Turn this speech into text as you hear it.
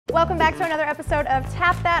Welcome back to another episode of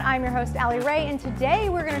Tap That. I'm your host, Allierae, and today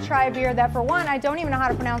we're gonna try a beer that, for one, I don't even know how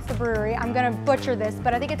to pronounce the brewery. I'm gonna butcher this,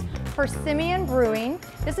 but I think it's Persimmon Brewing.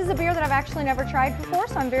 This is a beer that I've actually never tried before,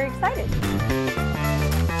 so I'm very excited.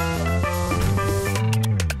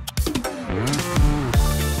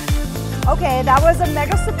 Okay, that was a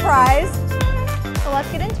mega surprise. So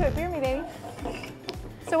let's get into it. Beer me, baby.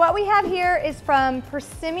 So what we have here is from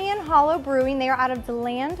Persimmon Hollow Brewing. They are out of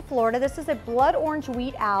DeLand, Florida. This is a blood orange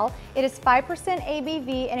wheat ale. It is 5%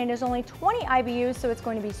 ABV and it is only 20 IBUs, so it's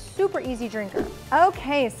going to be super easy drinker.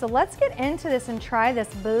 Okay, so let's get into this and try this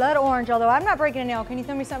blood orange, although I'm not breaking a nail. Can you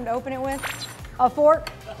throw me something to open it with? A fork?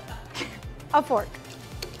 A fork.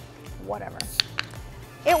 Whatever.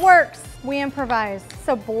 It works. We improvise.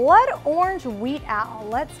 So blood orange wheat ale.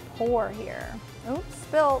 Let's pour here. Oops,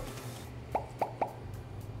 spilled.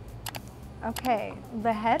 Okay,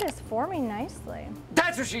 the head is forming nicely.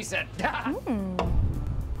 That's what she said.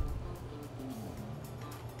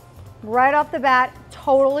 Right off the bat,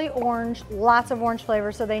 totally orange, lots of orange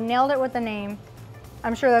flavor, so they nailed it with the name.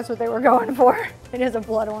 I'm sure that's what they were going for. It is a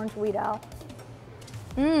blood orange wheat ale.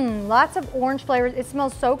 Lots of orange flavors. It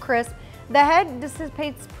smells so crisp. The head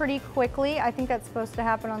dissipates pretty quickly. I think that's supposed to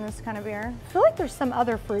happen on this kind of beer. I feel like there's some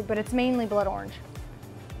other fruit, but it's mainly blood orange.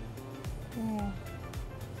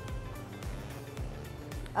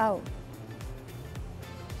 Oh.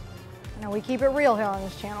 No, we keep it real here on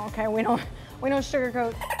this channel, okay? We don't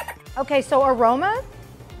sugarcoat. Okay, so aroma,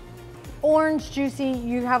 orange, juicy,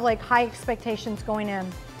 you have like high expectations going in.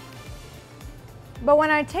 But when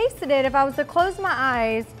I tasted it, if I was to close my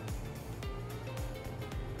eyes,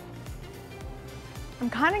 I'm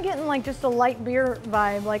kind of getting like just a light beer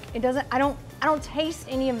vibe. Like it doesn't, I don't taste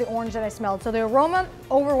any of the orange that I smelled. So the aroma,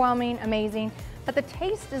 overwhelming, amazing, but the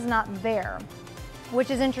taste is not there, which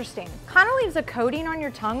is interesting. Kind of leaves a coating on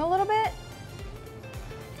your tongue a little bit.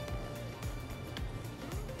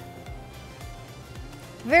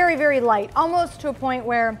 Very, very light, almost to a point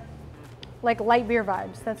where, like light beer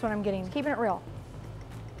vibes. That's what I'm getting, keeping it real.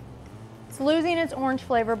 It's losing its orange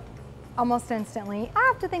flavor almost instantly. I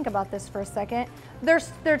have to think about this for a second.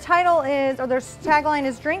 Their title is, or their tagline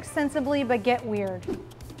is, drink sensibly, but get weird.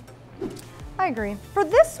 I agree. For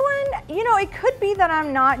this one, you know, it could be that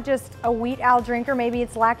I'm not just a wheat ale drinker. Maybe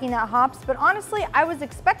it's lacking that hops, but honestly, I was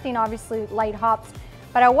expecting obviously light hops,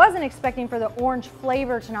 but I wasn't expecting for the orange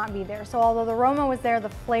flavor to not be there. So although the aroma was there, the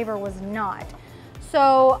flavor was not.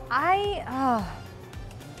 So and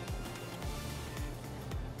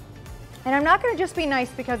I'm not gonna just be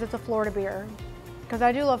nice because it's a Florida beer, because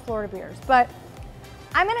I do love Florida beers, but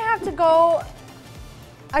I'm gonna have to go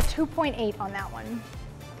a 2.8 on that one.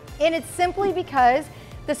 And it's simply because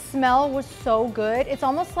the smell was so good. It's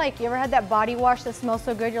almost like, you ever had that body wash that smells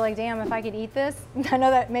so good, you're like, damn, if I could eat this. I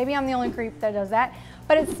know that maybe I'm the only creep that does that,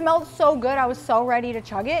 but it smelled so good, I was so ready to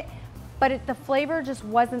chug it, but the flavor just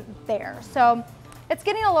wasn't there. So it's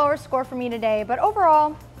getting a lower score for me today, but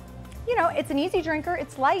overall, you know, it's an easy drinker,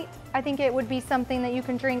 it's light. I think it would be something that you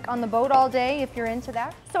can drink on the boat all day if you're into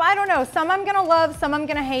that. So I don't know, some I'm gonna love, some I'm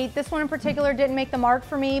gonna hate. This one in particular didn't make the mark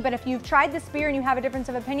for me, but if you've tried this beer and you have a difference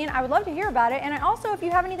of opinion, I would love to hear about it. And also, if you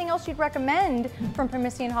have anything else you'd recommend from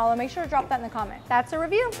Persimmon Hollow, make sure to drop that in the comment. That's a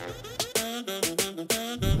review.